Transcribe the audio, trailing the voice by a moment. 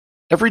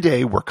Every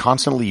day, we're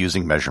constantly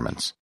using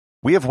measurements.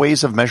 We have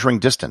ways of measuring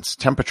distance,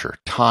 temperature,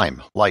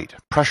 time, light,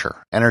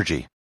 pressure,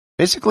 energy,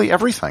 basically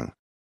everything.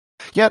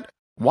 Yet,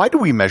 why do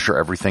we measure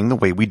everything the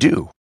way we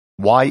do?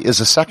 Why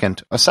is a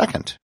second,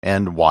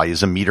 and why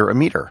is a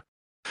meter?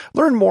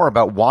 Learn more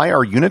about why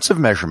our units of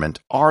measurement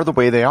are the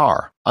way they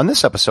are on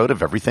this episode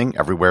of Everything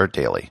Everywhere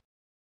Daily.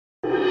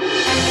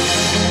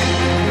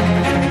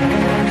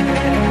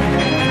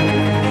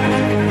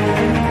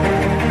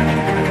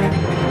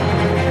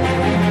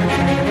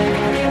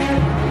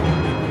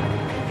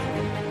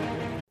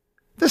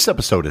 This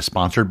episode is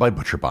sponsored by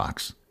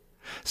ButcherBox.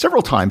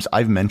 Several times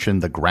I've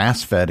mentioned the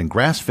grass-fed and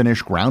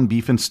grass-finished ground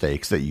beef and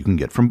steaks that you can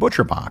get from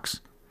ButcherBox.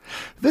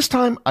 This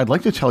time, I'd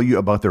like to tell you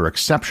about their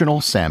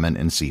exceptional salmon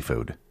and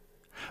seafood.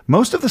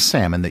 Most of the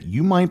salmon that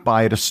you might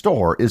buy at a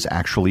store is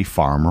actually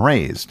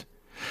farm-raised.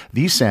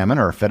 These salmon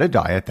are fed a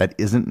diet that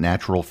isn't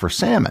natural for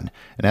salmon,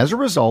 and as a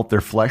result,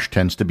 their flesh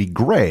tends to be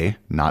gray,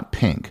 not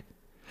pink.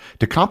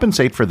 To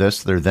compensate for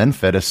this, they're then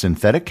fed a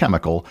synthetic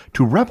chemical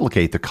to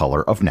replicate the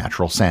color of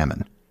natural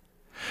salmon.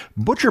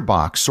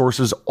 ButcherBox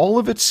sources all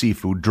of its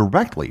seafood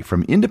directly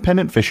from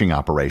independent fishing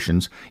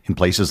operations in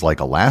places like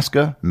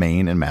Alaska,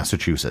 Maine, and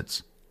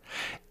Massachusetts.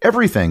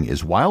 Everything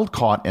is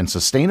wild-caught and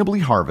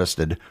sustainably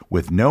harvested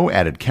with no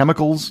added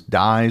chemicals,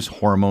 dyes,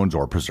 hormones,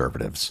 or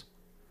preservatives.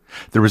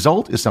 The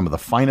result is some of the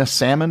finest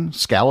salmon,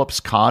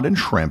 scallops, cod, and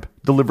shrimp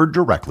delivered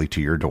directly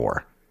to your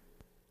door.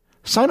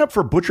 Sign up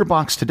for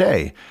ButcherBox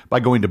today by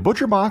going to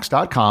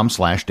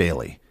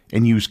butcherbox.com/daily.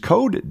 and use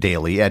code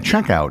DAILY at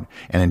checkout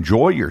and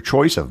enjoy your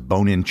choice of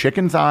bone-in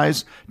chicken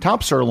thighs,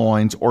 top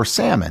sirloins, or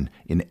salmon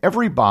in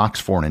every box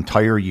for an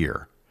entire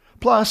year.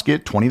 Plus,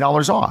 get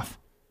 $20 off.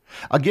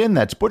 Again,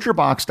 that's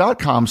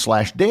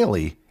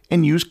butcherbox.com/daily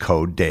and use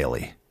code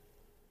DAILY.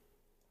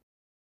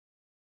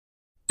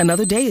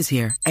 Another day is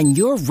here, and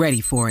you're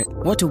ready for it.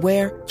 What to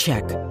wear?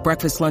 Check.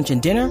 Breakfast, lunch,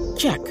 and dinner?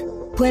 Check.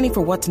 Planning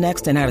for what's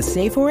next and how to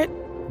save for it?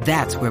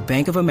 That's where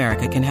Bank of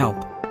America can help.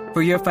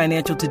 For your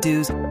financial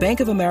to-dos, Bank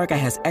of America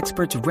has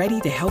experts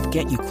ready to help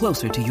get you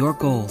closer to your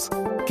goals.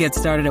 Get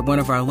started at one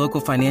of our local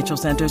financial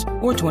centers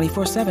or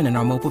 24/7 in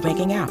our mobile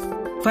banking app.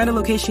 Find a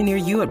location near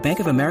you at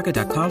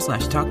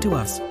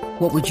bankofamerica.com/talktous.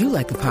 What would you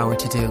like the power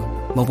to do?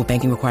 Mobile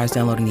banking requires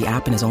downloading the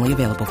app and is only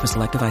available for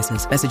select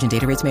devices. Message and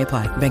data rates may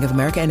apply. Bank of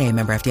America N.A.,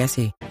 member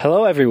FDIC.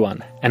 Hello,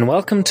 everyone, and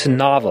welcome to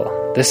Novel.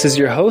 This is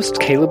your host,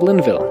 Caleb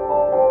Linville.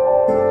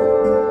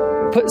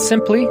 Put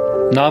simply,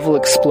 Novel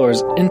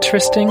explores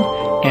interesting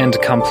and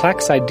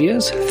complex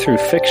ideas through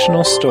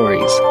fictional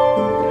stories.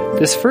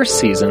 This first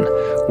season,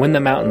 When the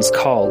Mountains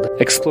Called,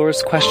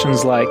 explores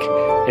questions like,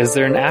 is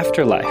there an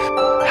afterlife?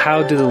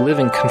 How do the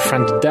living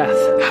confront death?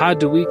 How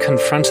do we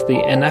confront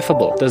the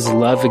ineffable? Does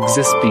love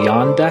exist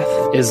beyond death?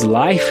 Is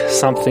life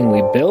something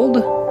we build,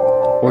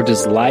 or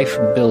does life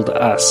build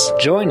us?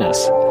 Join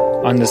us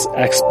on this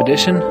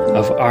expedition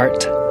of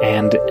art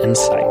and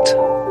insight.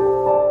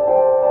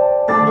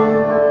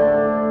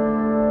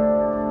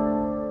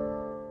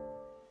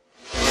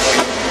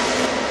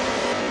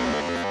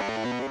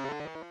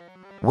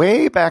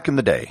 Way back in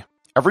the day,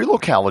 every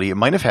locality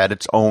might have had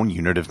its own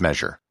unit of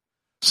measure.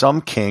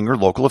 Some king or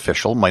local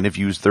official might have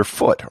used their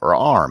foot or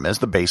arm as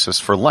the basis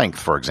for length,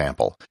 for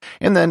example,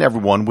 and then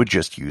everyone would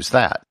just use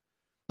that.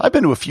 I've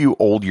been to a few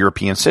old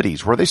European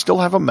cities where they still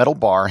have a metal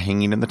bar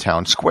hanging in the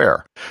town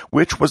square,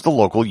 which was the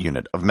local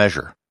unit of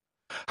measure.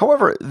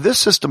 However, this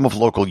system of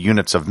local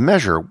units of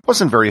measure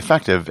wasn't very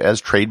effective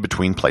as trade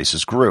between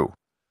places grew.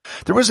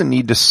 There was a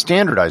need to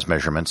standardize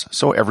measurements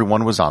so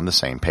everyone was on the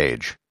same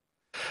page.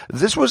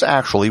 This was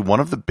actually one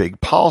of the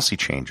big policy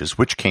changes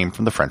which came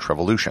from the French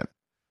Revolution.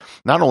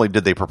 Not only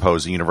did they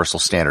propose a universal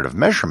standard of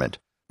measurement,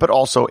 but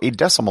also a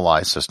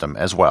decimalized system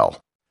as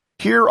well.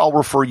 Here I'll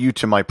refer you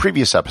to my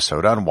previous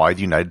episode on why the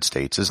United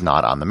States is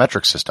not on the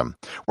metric system,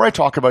 where I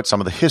talk about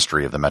some of the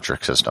history of the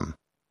metric system.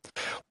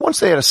 Once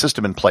they had a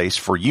system in place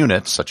for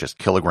units such as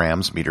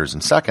kilograms, meters,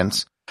 and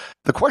seconds,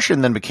 the question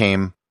then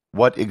became,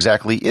 what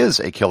exactly is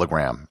a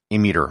kilogram, a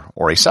meter,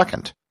 or a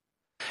second?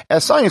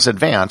 As science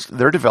advanced,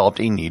 there developed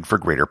a need for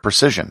greater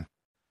precision.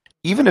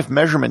 Even if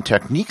measurement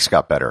techniques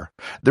got better,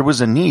 there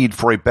was a need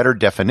for a better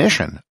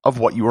definition of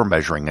what you were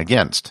measuring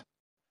against.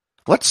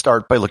 Let's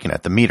start by looking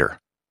at the meter.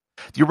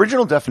 The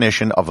original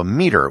definition of a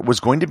meter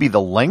was going to be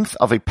the length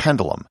of a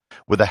pendulum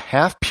with a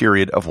half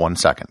period of 1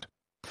 second.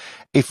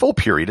 A full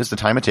period is the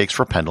time it takes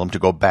for a pendulum to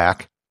go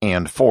back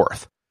and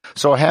forth,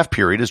 so a half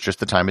period is just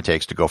the time it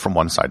takes to go from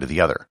one side to the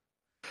other.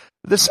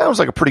 This sounds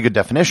like a pretty good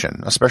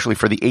definition, especially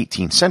for the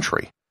 18th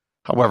century.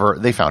 However,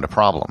 they found a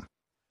problem.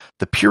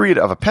 The period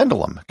of a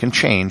pendulum can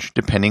change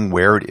depending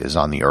where it is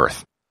on the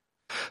Earth.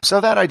 So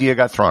that idea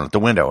got thrown out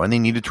the window, and they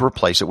needed to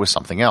replace it with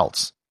something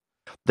else.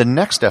 The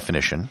next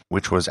definition,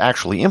 which was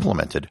actually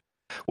implemented,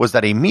 was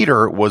that a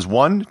meter was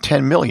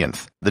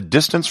 1/10,000,000th the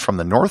distance from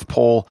the North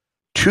Pole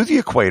to the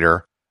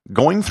equator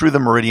going through the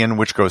meridian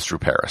which goes through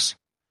Paris.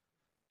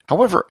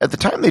 However, at the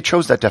time they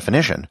chose that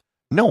definition,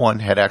 no one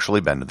had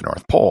actually been to the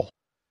North Pole.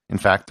 In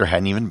fact, there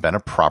hadn't even been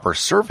a proper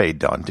survey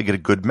done to get a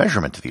good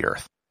measurement to the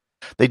Earth.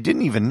 They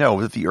didn't even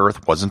know that the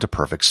Earth wasn't a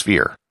perfect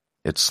sphere.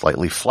 It's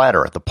slightly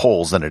flatter at the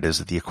poles than it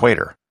is at the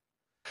equator.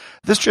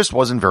 This just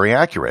wasn't very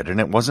accurate, and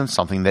it wasn't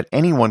something that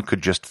anyone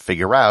could just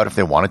figure out if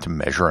they wanted to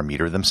measure a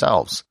meter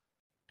themselves.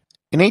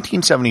 In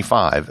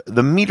 1875,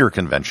 the Meter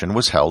Convention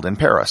was held in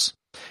Paris,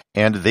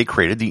 and they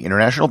created the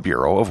International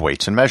Bureau of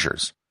Weights and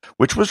Measures,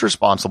 which was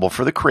responsible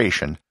for the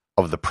creation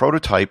of the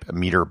prototype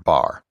meter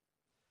bar.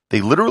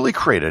 They literally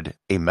created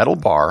a metal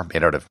bar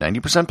made out of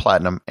 90%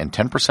 platinum and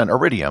 10%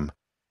 iridium,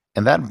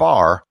 and that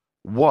bar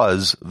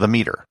was the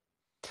meter.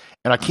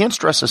 And I can't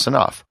stress this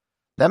enough.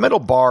 That metal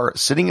bar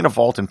sitting in a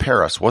vault in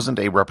Paris wasn't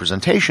a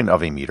representation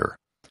of a meter.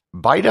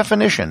 By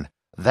definition,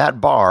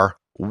 that bar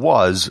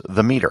was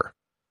the meter.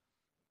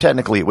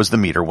 Technically, it was the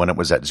meter when it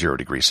was at 0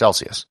 degrees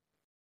Celsius.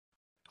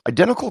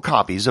 Identical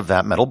copies of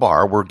that metal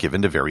bar were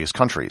given to various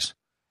countries,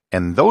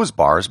 and those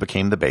bars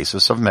became the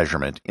basis of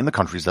measurement in the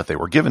countries that they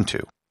were given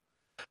to.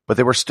 But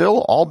they were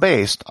still all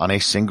based on a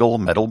single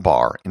metal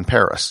bar in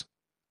Paris.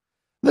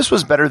 This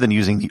was better than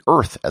using the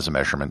Earth as a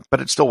measurement,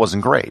 but it still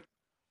wasn't great.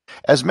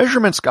 As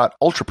measurements got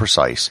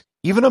ultra-precise,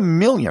 even a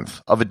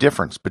millionth of a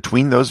difference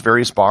between those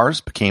various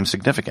bars became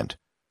significant.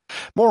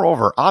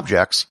 Moreover,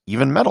 objects,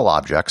 even metal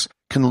objects,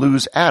 can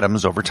lose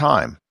atoms over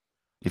time.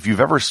 If you've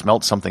ever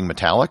smelt something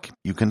metallic,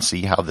 you can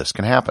see how this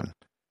can happen.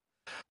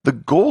 The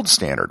gold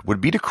standard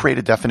would be to create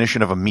a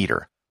definition of a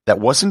meter that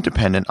wasn't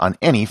dependent on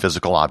any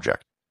physical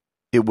object.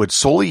 It would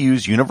solely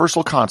use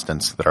universal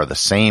constants that are the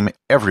same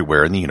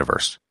everywhere in the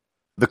universe.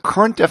 The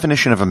current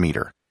definition of a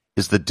meter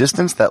is the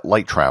distance that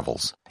light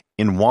travels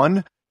in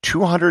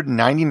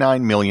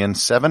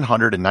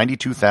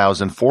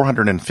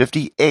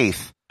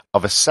 299,792,458th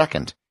of a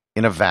second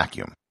in a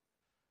vacuum.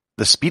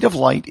 The speed of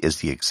light is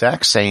the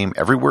exact same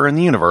everywhere in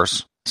the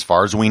universe, as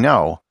far as we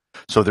know,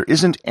 so there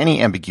isn't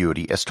any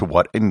ambiguity as to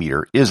what a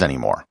meter is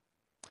anymore.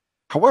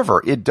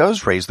 However, it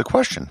does raise the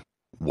question,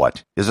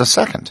 what is a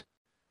second?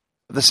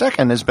 The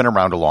second has been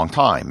around a long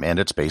time, and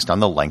it's based on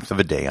the length of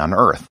a day on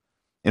Earth.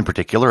 In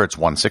particular, it's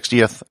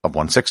 1/60th of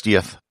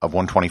 1/60th of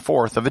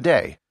 1/24th of a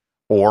day,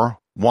 or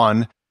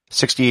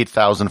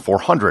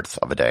 1/68,400th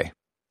of a day.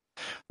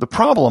 The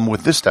problem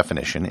with this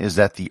definition is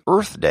that the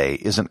Earth day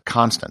isn't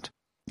constant.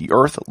 The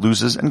Earth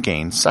loses and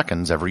gains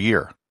seconds every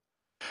year.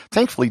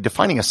 Thankfully,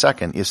 defining a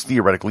second is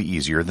theoretically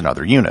easier than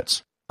other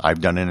units.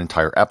 I've done an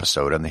entire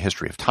episode on the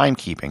history of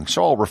timekeeping,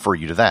 so I'll refer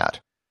you to that.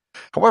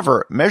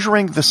 However,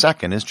 measuring the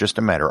second is just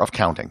a matter of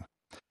counting.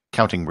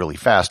 Counting really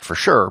fast for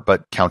sure,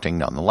 but counting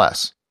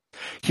nonetheless.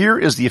 Here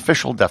is the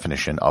official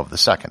definition of the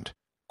second.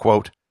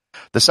 Quote,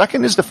 "The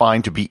second is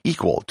defined to be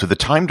equal to the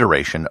time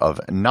duration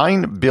of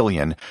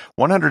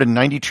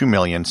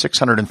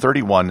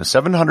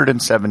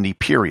 9,192,631,770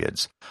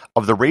 periods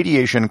of the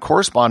radiation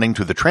corresponding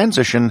to the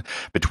transition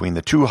between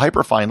the two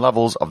hyperfine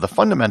levels of the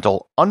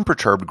fundamental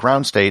unperturbed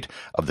ground state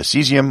of the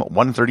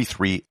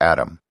cesium-133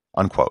 atom."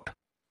 Unquote.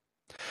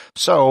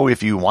 So,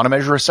 if you want to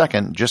measure a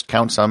second, just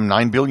count some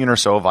 9 billion or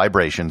so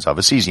vibrations of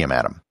a cesium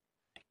atom.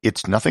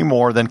 It's nothing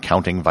more than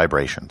counting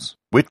vibrations,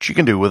 which you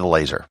can do with a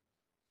laser.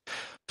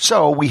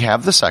 So we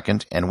have the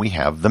second and we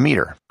have the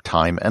meter,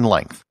 time and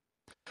length.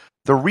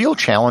 The real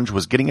challenge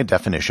was getting a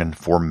definition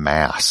for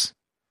mass.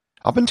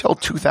 Up until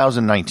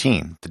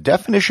 2019, the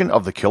definition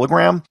of the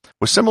kilogram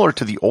was similar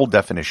to the old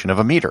definition of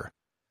a meter.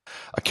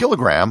 A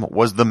kilogram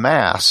was the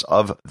mass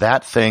of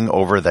that thing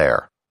over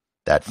there,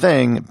 that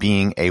thing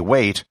being a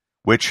weight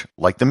which,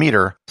 like the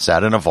meter,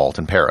 sat in a vault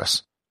in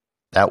Paris.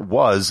 That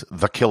was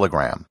the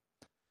kilogram.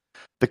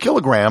 The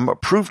kilogram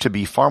proved to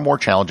be far more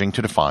challenging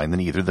to define than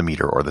either the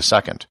meter or the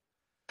second.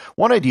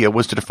 One idea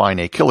was to define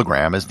a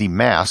kilogram as the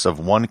mass of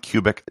 1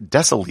 cubic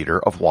deciliter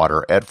of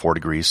water at 4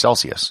 degrees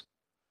Celsius.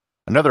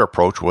 Another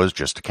approach was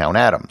just to count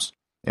atoms.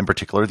 In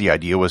particular, the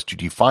idea was to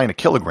define a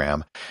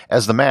kilogram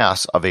as the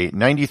mass of a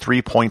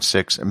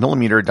 93.6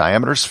 millimeter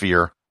diameter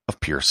sphere of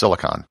pure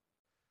silicon.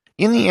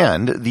 In the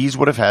end, these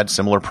would have had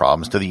similar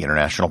problems to the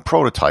international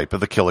prototype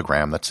of the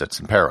kilogram that sits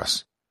in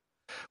Paris.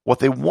 What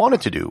they wanted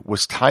to do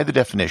was tie the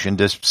definition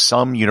to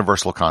some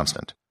universal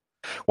constant.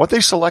 What they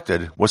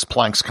selected was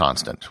Planck's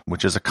constant,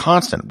 which is a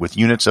constant with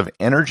units of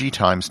energy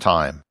times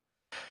time.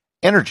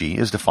 Energy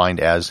is defined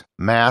as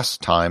mass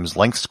times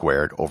length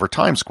squared over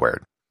time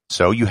squared,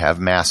 so you have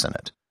mass in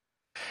it.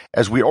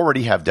 As we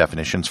already have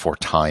definitions for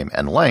time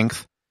and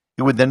length,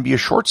 it would then be a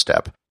short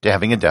step to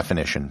having a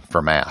definition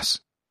for mass.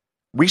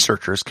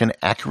 Researchers can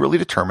accurately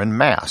determine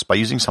mass by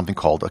using something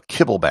called a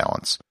Kibble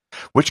balance,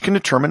 which can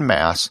determine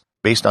mass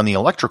based on the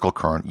electrical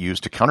current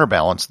used to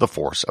counterbalance the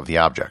force of the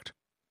object.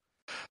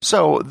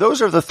 So,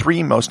 those are the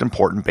three most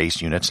important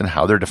base units and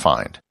how they're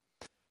defined.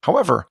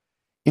 However,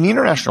 in the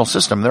international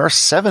system, there are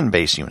 7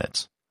 base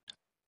units.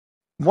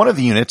 One of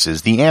the units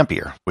is the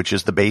ampere, which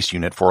is the base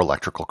unit for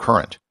electrical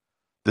current.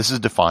 This is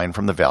defined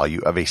from the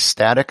value of a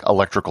static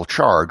electrical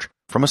charge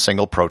from a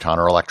single proton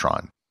or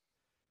electron.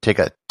 Take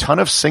a ton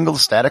of single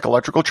static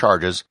electrical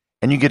charges,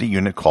 and you get a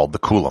unit called the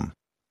coulomb.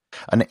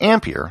 An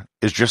ampere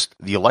is just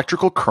the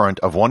electrical current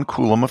of 1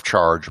 coulomb of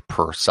charge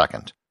per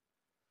second.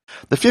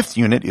 The 5th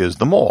unit is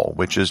the mole,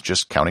 which is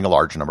just counting a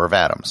large number of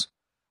atoms.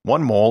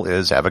 1 mole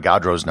is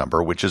Avogadro's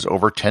number, which is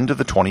over 10 to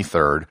the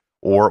 23rd,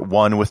 or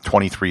 1 with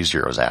 23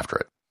 zeros after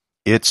it.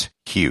 It's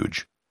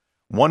huge.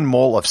 1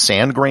 mole of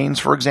sand grains,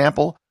 for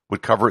example,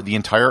 would cover the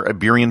entire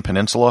Iberian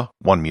Peninsula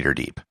 1 meter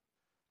deep.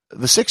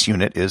 The 6th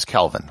unit is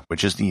Kelvin,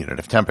 which is the unit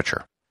of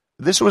temperature.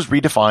 This was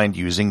redefined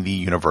using the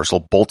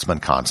universal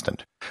Boltzmann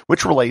constant,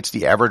 which relates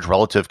the average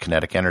relative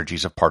kinetic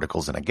energies of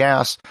particles in a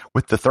gas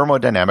with the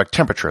thermodynamic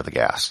temperature of the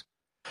gas.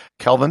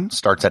 Kelvin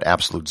starts at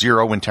absolute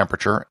 0 in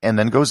temperature and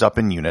then goes up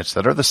in units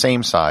that are the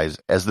same size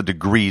as the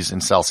degrees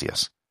in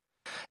Celsius.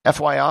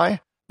 FYI,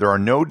 there are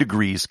no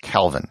degrees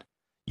Kelvin.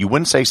 You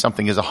wouldn't say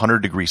something is 100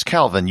 degrees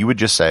Kelvin, you would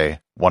just say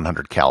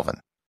 100 Kelvin.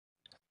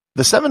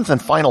 The 7th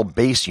and final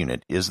base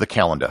unit is the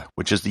calenda,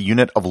 which is the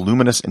unit of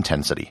luminous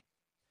intensity.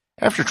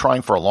 After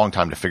trying for a long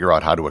time to figure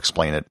out how to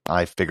explain it,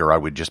 I figure I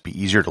would just be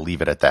easier to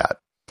leave it at that.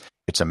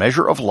 It's a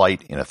measure of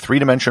light in a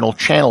 3-dimensional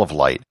channel of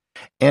light,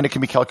 and it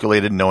can be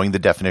calculated knowing the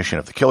definition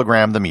of the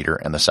kilogram, the meter,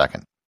 and the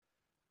second.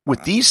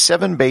 With these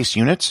 7 base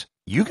units,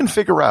 you can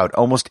figure out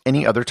almost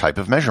any other type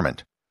of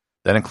measurement.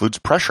 That includes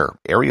pressure,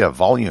 area,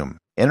 volume,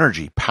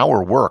 energy,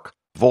 power, work,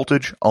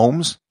 voltage,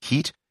 ohms,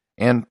 heat,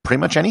 and pretty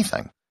much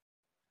anything.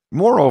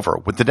 Moreover,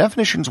 with the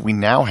definitions we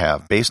now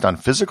have based on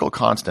physical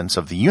constants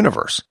of the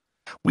universe,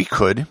 we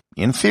could,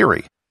 in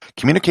theory,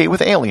 communicate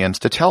with aliens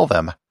to tell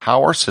them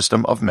how our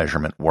system of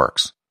measurement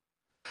works.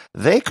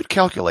 They could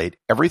calculate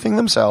everything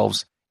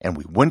themselves, and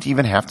we wouldn't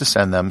even have to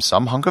send them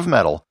some hunk of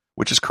metal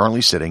which is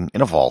currently sitting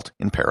in a vault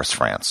in Paris,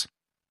 France.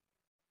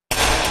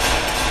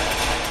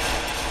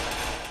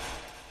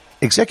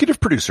 Executive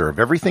producer of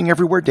Everything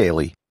Everywhere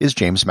Daily is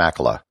James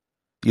Makala.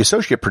 The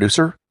associate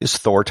producer is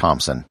Thor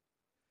Thompson.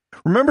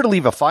 Remember to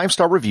leave a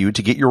 5-star review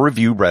to get your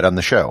review read on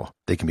the show.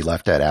 They can be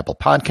left at Apple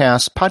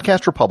Podcasts,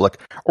 Podcast Republic,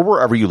 or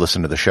wherever you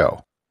listen to the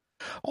show.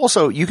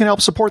 Also, you can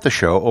help support the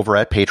show over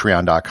at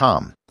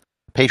Patreon.com.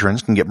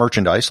 Patrons can get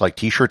merchandise like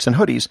t-shirts and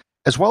hoodies,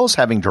 as well as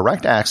having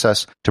direct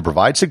access to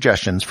provide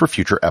suggestions for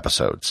future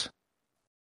episodes.